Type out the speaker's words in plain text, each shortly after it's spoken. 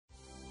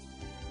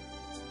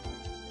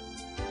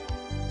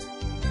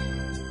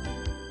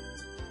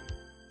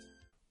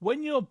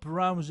When you're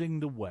browsing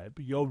the web,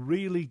 you're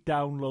really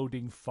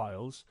downloading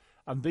files,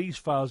 and these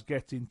files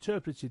get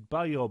interpreted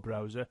by your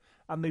browser,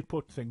 and they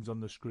put things on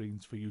the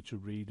screens for you to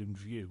read and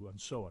view, and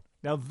so on.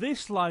 Now,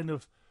 this line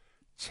of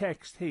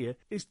text here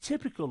is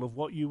typical of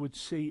what you would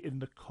see in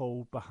the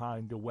code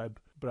behind a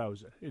web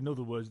browser. In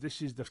other words,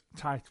 this is the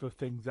type of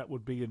things that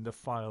would be in the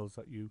files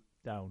that you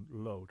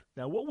download.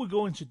 Now, what we're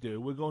going to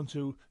do, we're going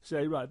to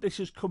say, right, this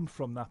has come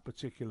from that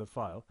particular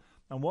file,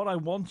 and what I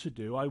want to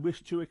do, I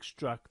wish to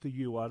extract the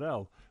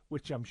URL,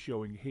 which I'm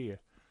showing here.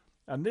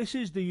 And this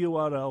is the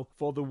URL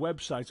for the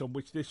website on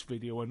which this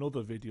video and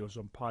other videos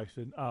on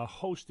Python are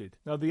hosted.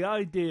 Now, the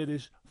idea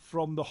is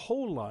from the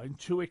whole line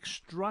to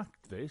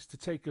extract this, to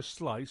take a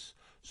slice,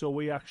 so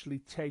we actually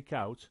take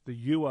out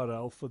the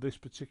URL for this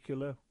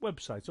particular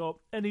website, or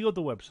any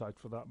other website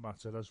for that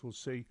matter, as we'll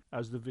see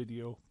as the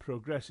video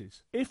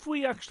progresses. If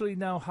we actually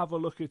now have a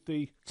look at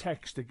the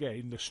text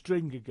again, the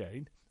string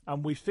again,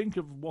 and we think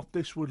of what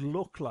this would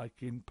look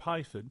like in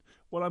Python,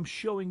 well, I'm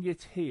showing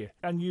it here,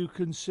 and you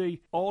can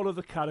see all of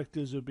the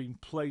characters have been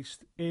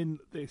placed in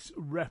this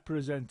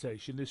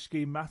representation, this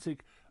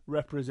schematic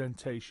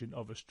representation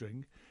of a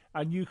string,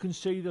 and you can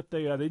see that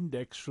they are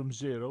indexed from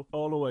 0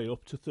 all the way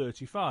up to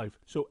 35.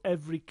 So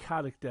every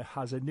character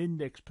has an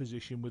index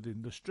position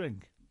within the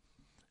string.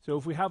 So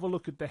if we have a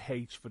look at the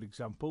H, for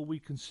example, we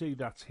can see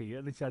that's here,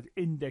 and it's at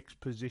index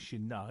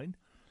position 9.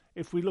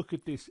 If we look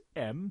at this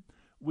M,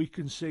 we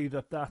can see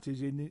that that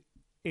is in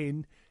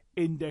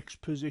index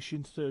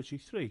position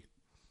 33.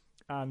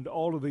 And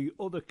all of the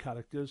other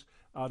characters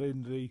are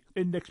in the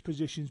index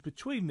positions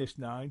between this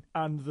 9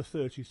 and the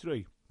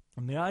 33.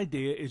 And the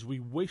idea is we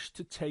wish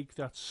to take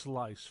that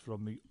slice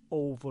from the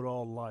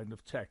overall line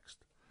of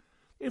text.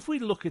 If we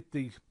look at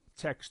the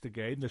text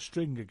again, the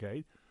string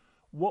again,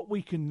 what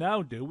we can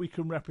now do, we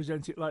can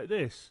represent it like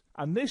this.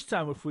 And this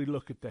time if we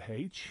look at the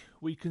H,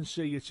 we can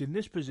see it's in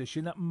this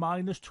position at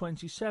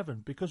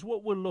 -27, because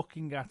what we're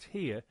looking at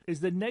here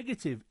is the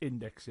negative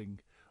indexing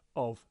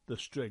of the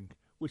string,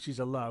 which is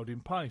allowed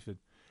in Python.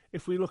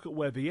 If we look at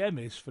where the M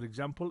is, for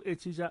example,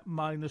 it is at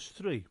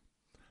 -3.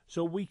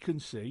 So we can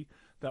see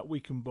that we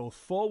can both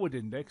forward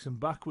index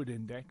and backward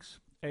index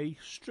a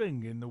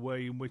string in the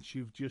way in which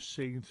you've just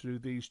seen through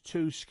these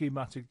two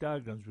schematic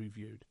diagrams we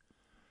viewed.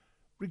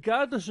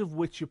 Regardless of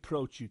which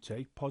approach you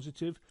take,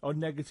 positive or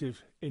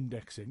negative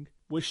indexing,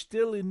 we're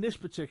still in this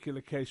particular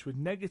case with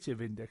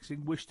negative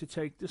indexing wish to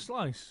take the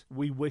slice.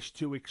 We wish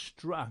to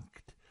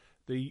extract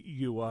the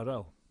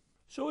URL.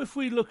 So if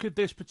we look at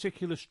this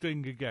particular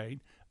string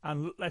again,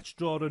 and let's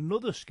draw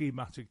another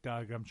schematic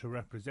diagram to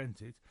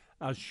represent it,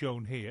 as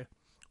shown here,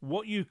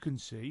 what you can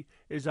see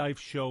is I've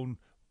shown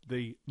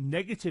the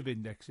negative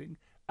indexing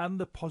and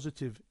the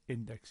positive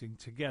indexing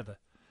together.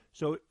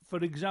 So,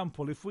 for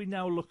example, if we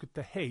now look at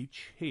the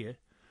H here,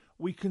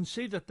 we can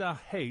see that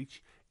that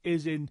H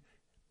is in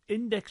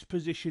index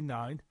position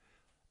 9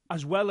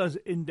 as well as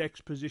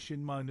index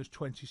position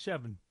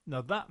 -27.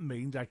 Now that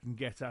means I can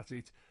get at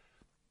it,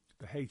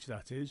 the H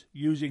that is,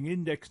 using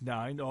index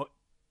 9 or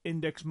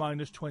index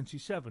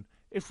 -27.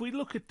 If we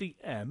look at the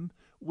M,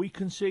 we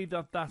can see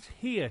that that's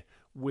here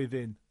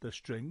within the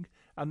string,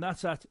 and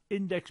that's at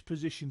index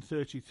position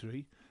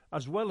 33,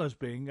 as well as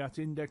being at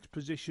index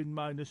position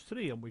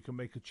 -3, and we can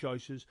make a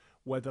choices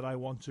whether I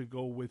want to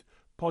go with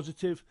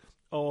positive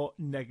or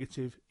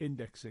negative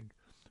indexing.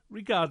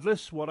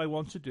 Regardless what I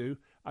want to do,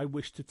 I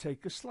wish to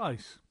take a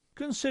slice.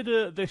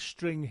 Consider this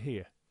string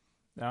here.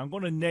 Now I'm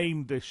going to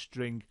name this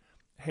string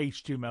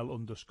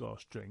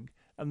HTML_string,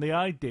 and the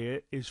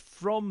idea is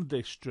from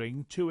this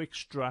string to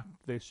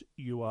extract this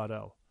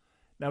URL.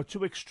 Now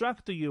to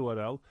extract the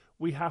URL,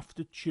 we have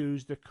to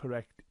choose the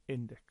correct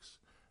index.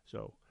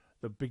 So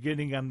the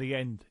beginning and the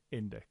end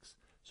index.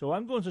 So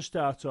I'm going to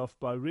start off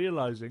by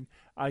realizing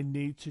I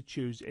need to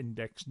choose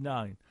index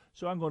 9.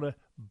 So I'm going to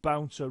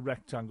bounce a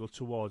rectangle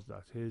towards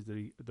that. Here's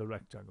the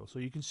rectangle. So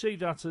you can see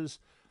that as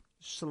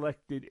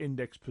selected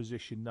index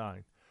position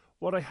 9.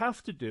 What I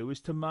have to do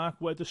is to mark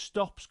where the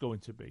stop's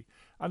going to be.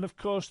 And of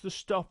course the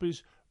stop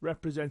is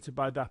represented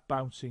by that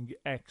bouncing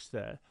X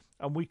there.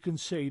 And we can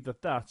see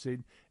that that's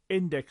in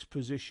index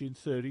position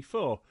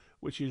 34,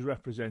 which is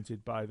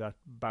represented by that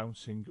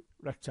bouncing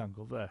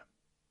rectangle there.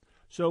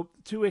 So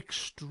to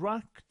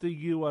extract the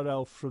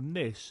URL from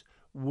this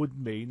would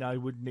mean I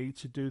would need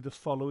to do the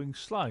following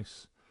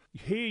slice.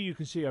 Here you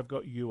can see I've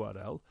got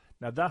URL.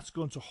 Now that's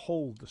going to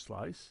hold the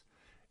slice.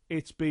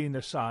 It's been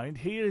assigned.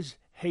 Here is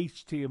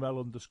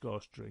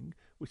HTML_string,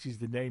 which is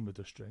the name of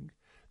the string.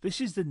 This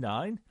is the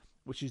 9,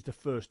 which is the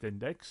first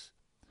index.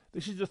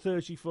 This is the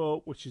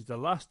 34, which is the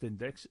last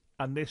index.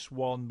 And this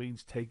one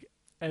means take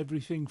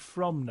everything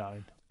from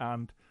 9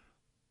 and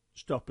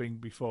stopping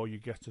before you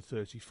get to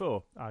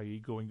 34, i.e.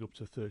 going up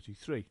to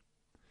 33.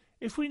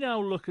 If we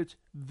now look at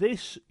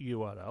this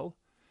URL,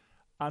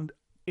 and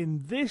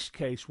in this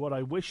case what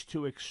I wish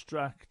to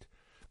extract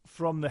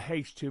from the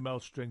HTML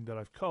string that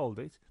I've called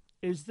it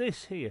is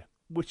this here,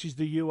 which is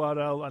the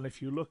URL, and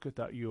if you look at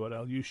that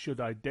URL you should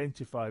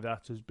identify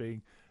that as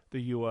being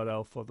the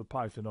URL for the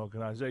Python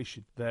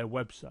organization, their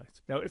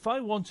website. Now, if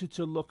I wanted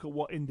to look at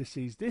what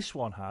indices this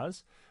one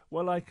has,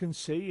 well, I can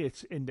see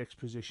it's index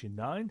position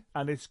 9,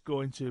 and it's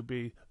going to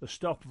be the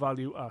stop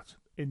value at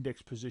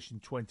index position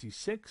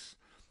 26,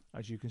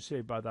 as you can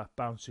see by that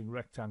bouncing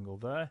rectangle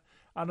there.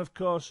 And of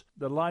course,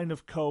 the line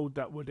of code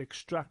that would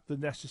extract the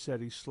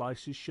necessary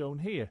slice is shown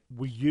here.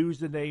 We use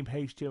the name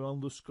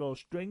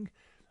HTML_string.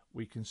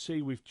 We can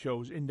see we've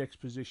chose index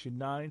position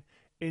 9,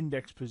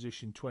 index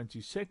position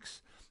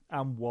 26,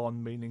 and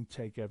 1 meaning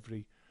take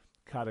every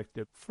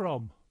character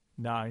from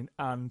 9,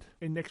 and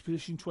index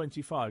position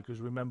 25, because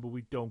remember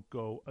we don't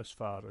go as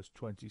far as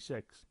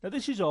 26. Now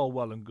this is all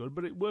well and good,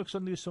 but it works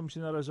on the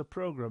assumption that as a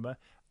programmer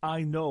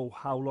I know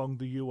how long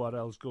the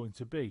URL is going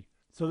to be.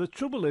 So the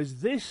trouble is,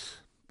 this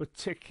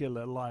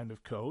particular line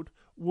of code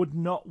would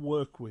not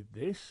work with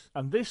this,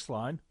 and this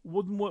line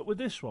wouldn't work with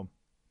this one,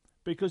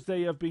 because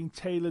they have been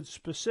tailored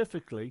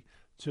specifically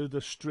to the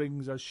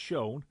strings as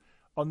shown,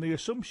 on the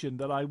assumption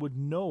that I would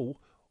know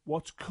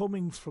what's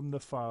coming from the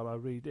file I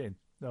read in.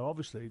 Now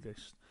obviously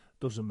this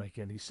doesn't make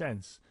any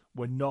sense.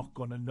 We're not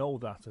going to know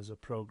that as a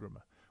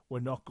programmer. We're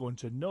not going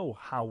to know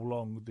how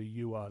long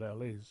the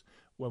URL is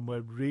when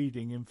we're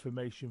reading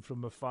information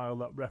from a file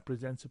that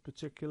represents a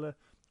particular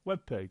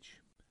web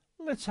page.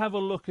 Let's have a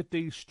look at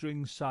these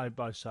strings side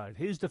by side.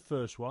 Here's the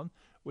first one,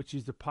 which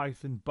is the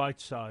Python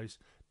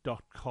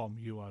bitesize.com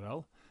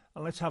URL.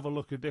 And let's have a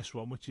look at this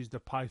one, which is the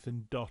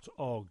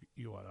python.org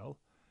URL.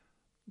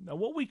 Now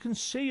what we can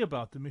see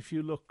about them, if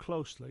you look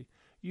closely,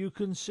 you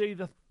can see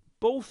that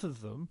both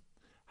of them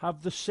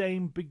have the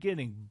same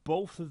beginning.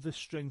 Both of the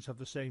strings have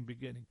the same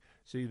beginning.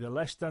 See the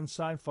less than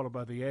sign followed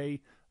by the a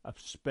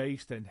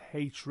space, then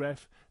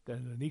href,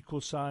 then an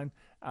equal sign,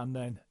 and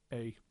then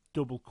a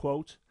double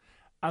quote.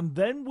 And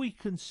then we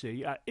can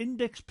see at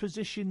index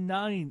position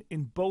 9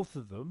 in both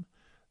of them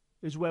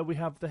is where we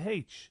have the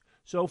h.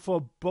 So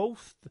for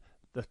both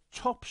the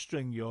top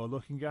string you're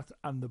looking at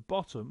and the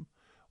bottom,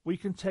 we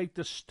can take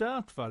the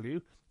start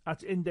value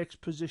at index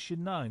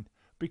position 9,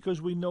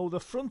 because we know the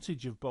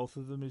frontage of both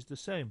of them is the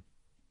same.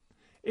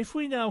 If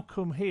we now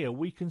come here,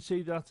 we can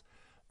see that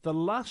the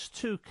last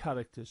two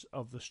characters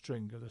of the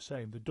string are the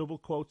same, the double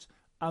quotes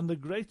and the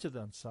greater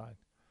than sign.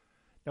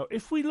 Now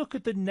if we look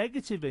at the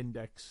negative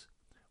index,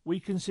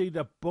 we can see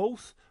that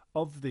both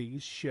of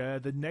these share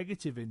the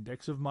negative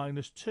index of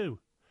 -2.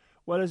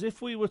 Whereas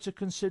if we were to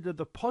consider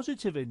the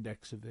positive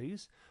index of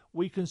these,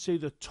 we can see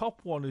the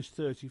top one is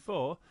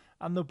 34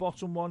 and the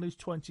bottom one is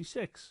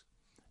 26.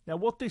 Now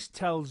what this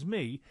tells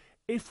me,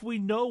 if we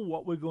know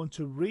what we're going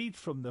to read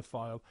from the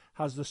file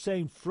has the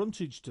same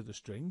frontage to the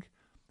string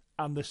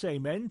and the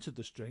same end to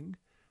the string,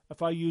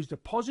 if I used a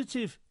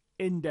positive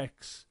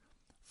index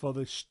for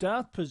the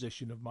start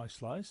position of my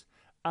slice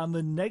and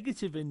the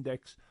negative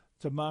index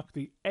to mark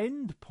the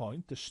end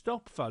point, the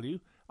stop value,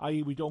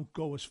 i.e. we don't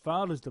go as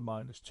far as the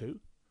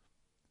 -2,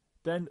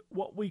 then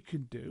what we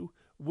can do,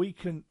 we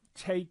can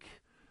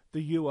take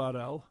the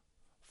URL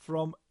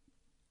from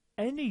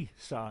any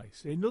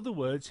size. In other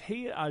words,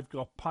 here I've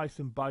got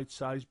Python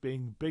bitesize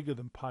being bigger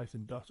than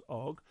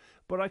python.org,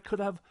 but I could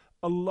have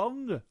a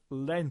longer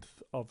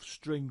length of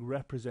string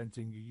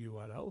representing a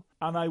URL,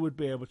 and I would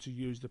be able to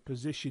use the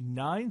position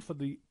 9 for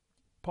the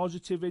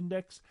positive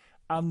index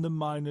and the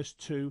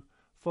 -2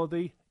 for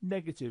the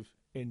negative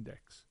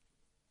index.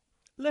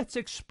 Let's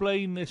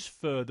explain this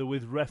further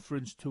with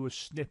reference to a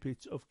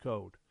snippet of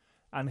code.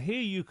 And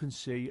here you can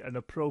see an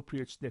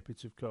appropriate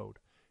snippet of code.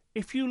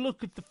 If you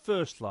look at the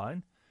first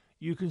line,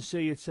 you can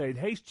see it's saying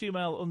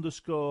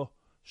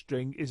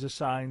HTML_string is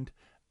assigned,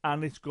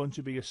 and it's going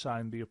to be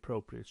assigned the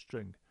appropriate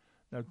string.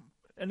 Now,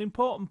 an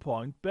important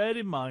point, bear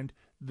in mind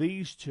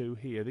these two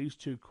here, these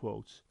two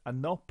quotes, are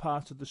not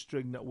part of the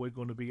string that we're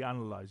going to be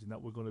analyzing,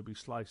 that we're going to be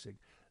slicing.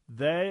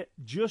 They're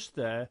just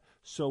there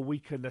so we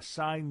can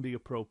assign the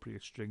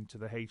appropriate string to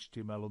the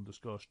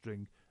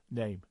HTML_string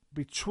name.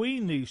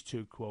 Between these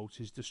two quotes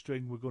is the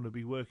string we're going to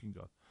be working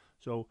on.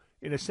 So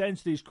in a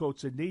sense, these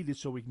quotes are needed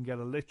so we can get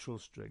a literal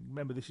string.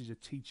 Remember, this is a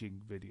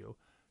teaching video,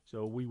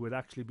 so we would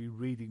actually be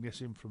reading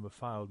this in from a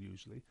file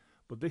usually.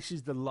 But this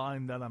is the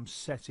line that I'm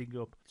setting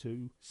up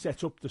to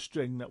set up the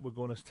string that we're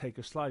going to take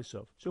a slice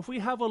of. So if we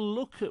have a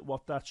look at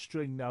what that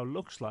string now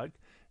looks like,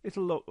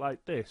 it'll look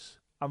like this.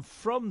 And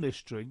from this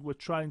string, we're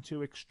trying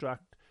to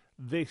extract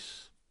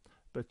this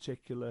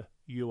particular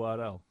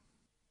URL.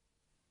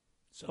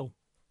 So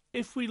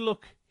if we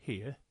look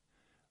here,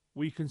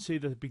 we can see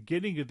that the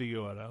beginning of the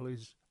URL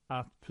is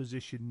at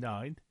position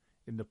 9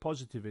 in the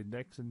positive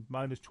index and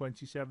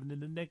 -27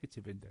 in the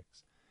negative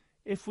index.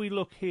 If we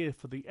look here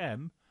for the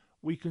M,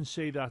 we can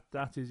see that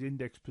that is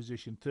index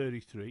position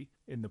 33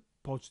 in the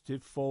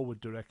positive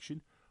forward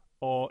direction,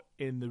 or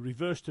in the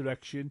reverse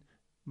direction,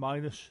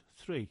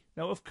 -3.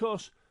 Now, of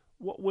course,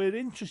 what we're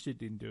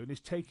interested in doing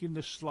is taking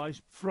the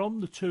slice from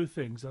the two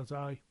things that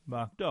I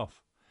marked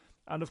off.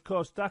 And of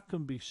course that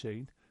can be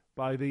seen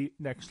by the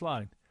next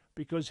line,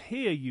 because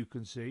here you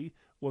can see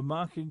we're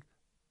marking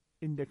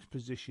index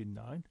position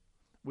 9,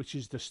 which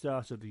is the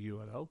start of the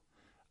URL.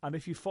 And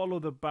if you follow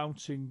the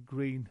bouncing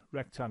green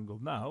rectangle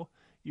now,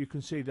 you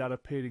can see that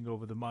appearing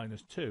over the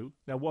 -2.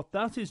 Now what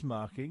that is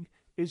marking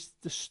is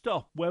the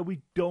stop where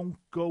we don't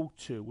go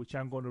to, which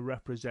I'm going to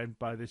represent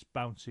by this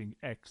bouncing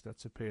X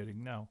that's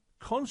appearing now.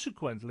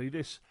 Consequently,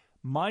 this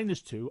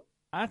 -2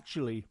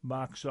 actually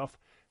marks off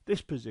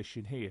this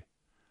position here.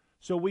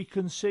 So we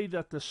can see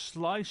that the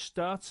slice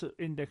starts at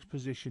index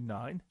position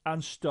 9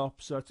 and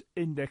stops at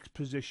index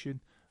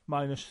position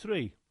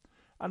 -3.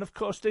 And of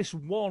course this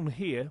 1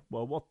 here,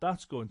 well, what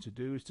that's going to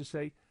do is to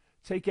say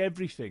take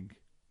everything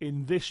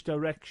in this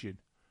direction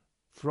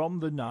from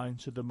the 9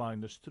 to the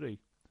 -3.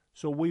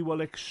 So we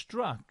will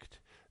extract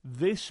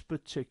this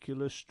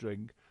particular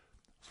string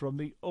from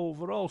the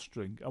overall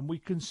string, and we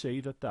can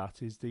see that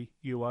that is the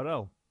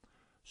URL.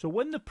 So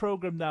when the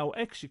program now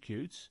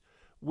executes,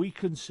 we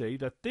can see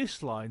that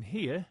this line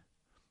here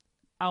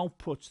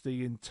outputs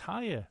the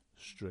entire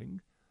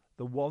string,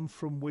 the one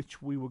from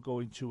which we were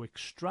going to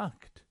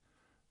extract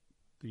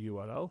the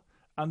URL,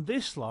 and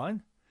this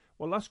line,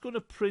 well, that's going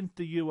to print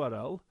the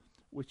URL,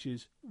 which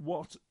is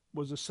what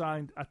was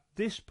assigned at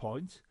this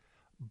point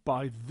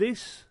by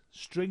this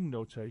string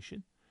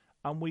notation,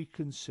 and we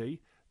can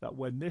see that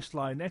when this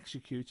line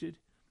executed,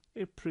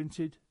 it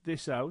printed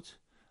this out,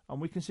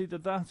 and we can see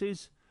that that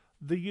is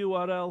the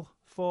URL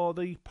for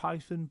the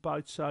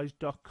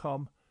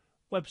pythonbytesize.com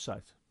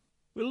website.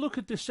 We'll look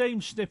at the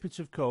same snippets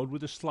of code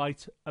with a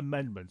slight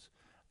amendment.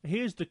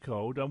 Here's the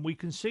code, and we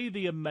can see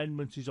the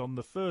amendment is on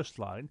the first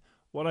line.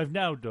 What I've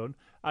now done,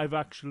 I've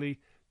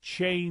actually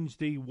changed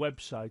the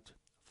website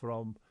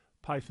from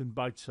Python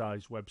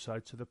Bytesize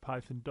website to the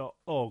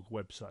python.org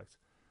website.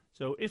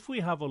 So if we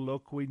have a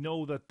look, we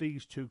know that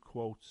these two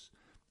quotes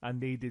are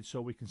needed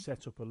so we can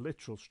set up a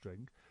literal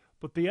string,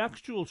 but the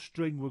actual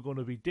string we're going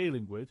to be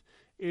dealing with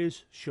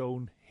is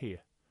shown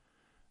here.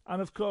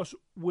 And of course,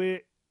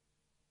 we're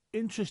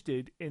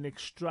interested in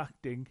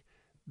extracting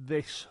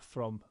this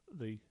from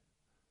the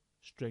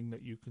string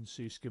that you can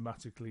see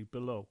schematically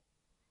below.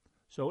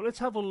 So let's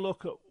have a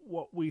look at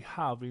what we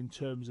have in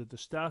terms of the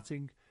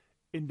starting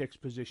index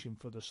position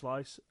for the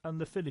slice and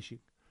the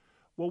finishing.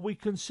 Well, we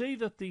can see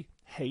that the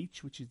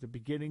H, which is the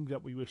beginning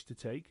that we wish to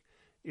take,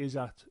 is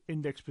at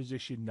index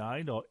position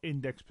 9 or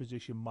index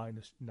position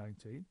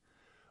 -19.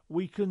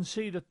 We can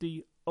see that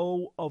the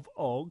O of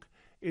OG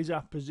is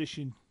at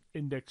position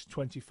index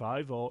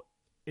 25 or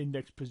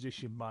index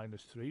position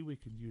 -3. We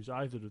can use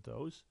either of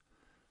those.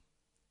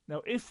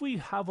 Now, if we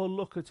have a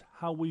look at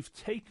how we've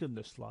taken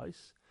the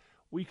slice,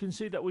 we can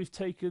see that we've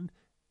taken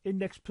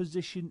index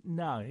position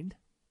 9,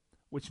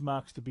 which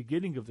marks the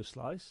beginning of the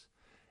slice.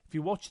 If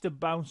you watch the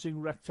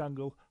bouncing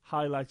rectangle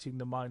highlighting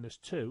the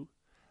 -2,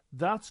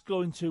 that's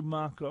going to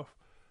mark off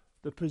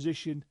the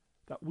position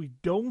that we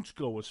don't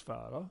go as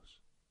far as.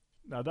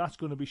 Now that's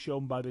going to be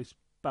shown by this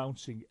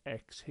bouncing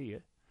X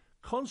here.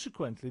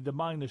 Consequently, the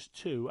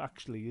 -2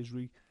 actually is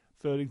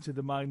referring to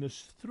the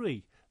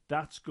 -3.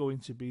 That's going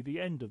to be the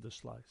end of the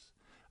slice.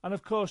 And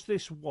of course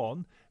this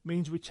 1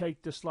 means we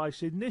take the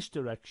slice in this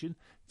direction,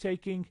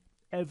 taking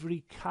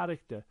every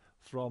character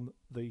from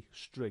the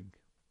string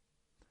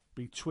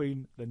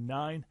between the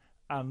 9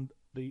 and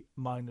the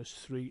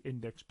 -3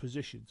 index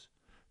positions.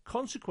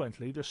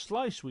 Consequently, the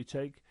slice we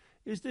take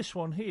is this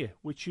one here,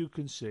 which you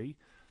can see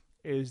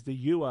is the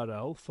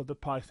URL for the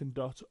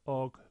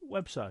python.org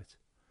website.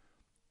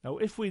 Now,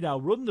 if we now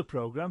run the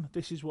program,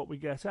 this is what we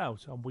get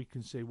out, and we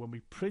can see when we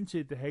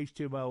printed the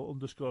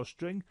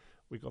HTML_string,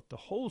 we got the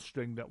whole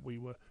string that we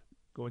were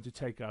going to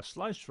take our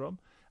slice from,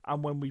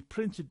 and when we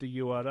printed the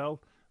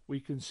URL, we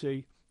can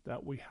see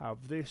that we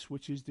have this,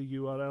 which is the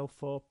URL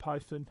for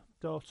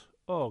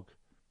python.org.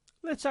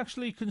 Let's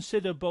actually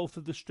consider both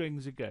of the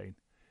strings again.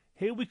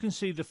 Here we can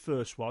see the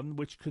first one,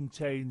 which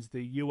contains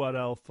the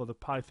URL for the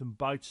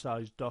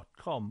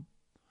pythonbytesize.com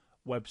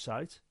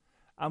website,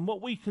 and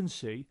what we can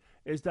see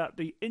is that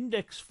the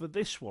index for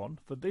this one,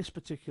 for this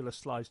particular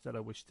slice that I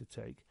wish to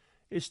take,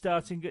 is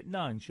starting at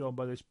 9, shown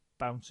by this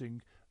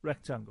bouncing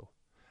rectangle.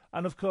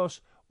 And of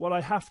course, what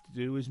I have to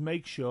do is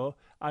make sure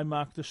I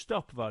mark the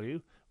stop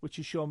value, which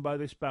is shown by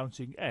this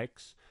bouncing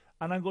X,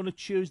 and I'm going to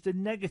choose the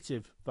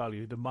negative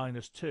value, the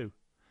 -2.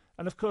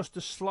 And of course,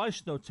 the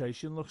slice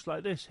notation looks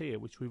like this here,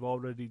 which we've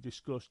already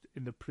discussed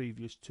in the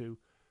previous two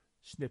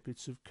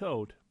snippets of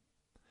code.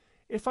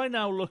 If I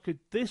now look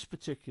at this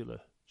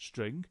particular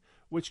string,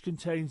 which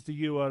contains the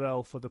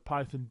URL for the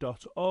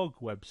python.org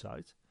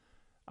website,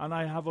 and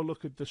I have a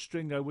look at the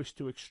string I wish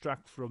to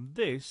extract from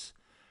this,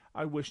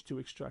 I wish to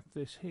extract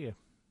this here.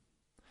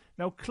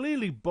 Now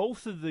clearly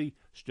both of the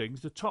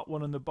strings, the top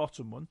one and the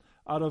bottom one,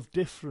 are of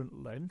different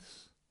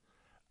lengths,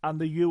 and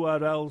the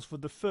URLs for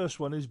the first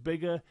one is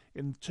bigger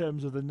in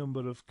terms of the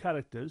number of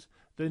characters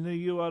than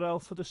the URL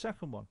for the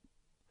second one.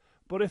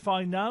 But if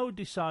I now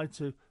decide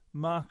to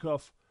mark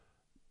off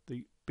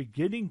the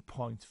beginning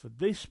point for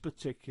this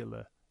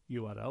particular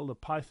URL, the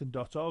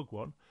python.org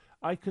one,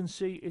 I can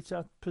see it's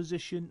at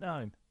position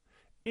 9.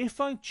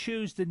 If I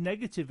choose the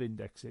negative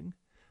indexing,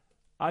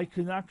 I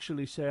can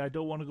actually say I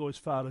don't want to go as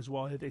far as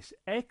what this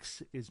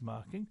X is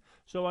marking,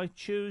 so I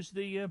choose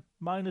the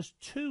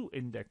 -2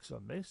 index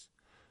on this.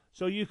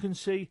 So you can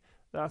see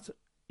that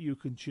you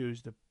can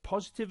choose the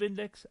positive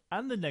index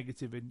and the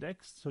negative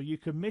index, so you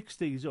can mix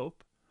these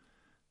up,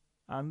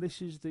 and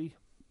this is the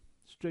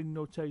string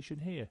notation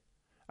here.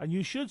 And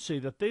you should see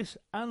that this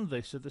and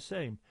this are the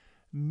same,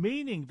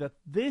 meaning that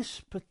this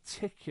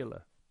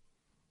particular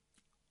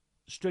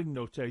string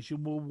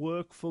notation will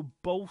work for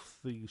both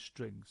these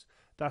strings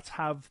that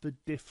have the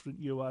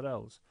different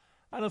URLs.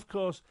 And of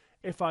course,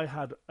 if I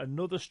had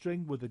another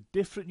string with a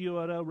different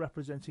URL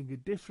representing a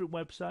different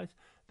website,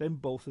 then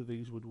both of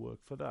these would work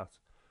for that.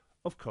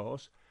 Of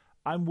course,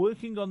 I'm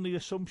working on the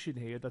assumption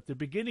here that the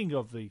beginning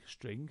of the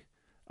string,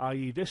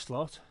 i.e. this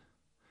lot,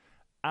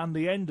 and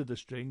the end of the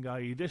string,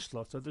 i.e. this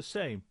lot, are the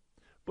same.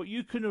 But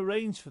you can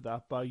arrange for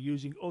that by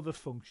using other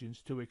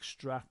functions to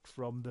extract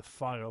from the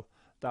file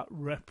that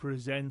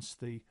represents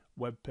the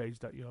web page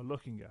that you're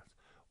looking at.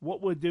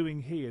 What we're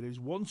doing here is,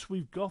 once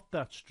we've got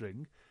that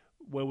string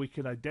where we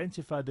can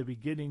identify the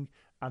beginning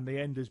and the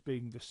end as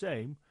being the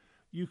same,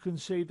 you can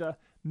see that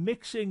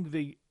mixing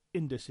the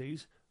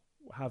indices,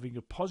 having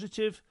a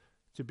positive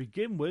to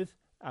begin with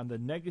and the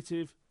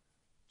negative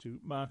to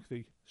mark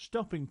the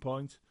stopping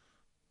point,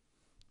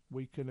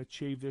 we can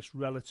achieve this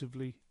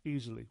relatively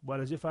easily.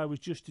 Whereas if I was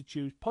just to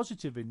choose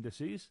positive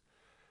indices,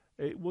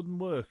 it wouldn't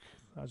work,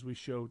 as we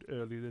showed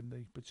earlier in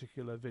the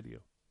particular video.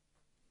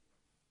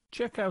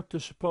 Check out the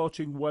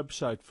supporting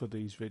website for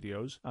these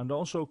videos, and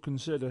also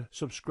consider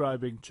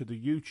subscribing to the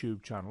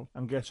YouTube channel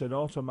and get an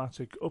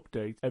automatic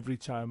update every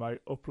time I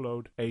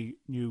upload a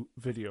new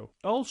video.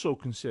 Also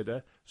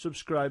consider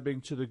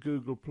subscribing to the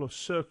Google Plus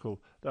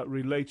circle that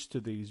relates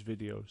to these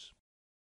videos.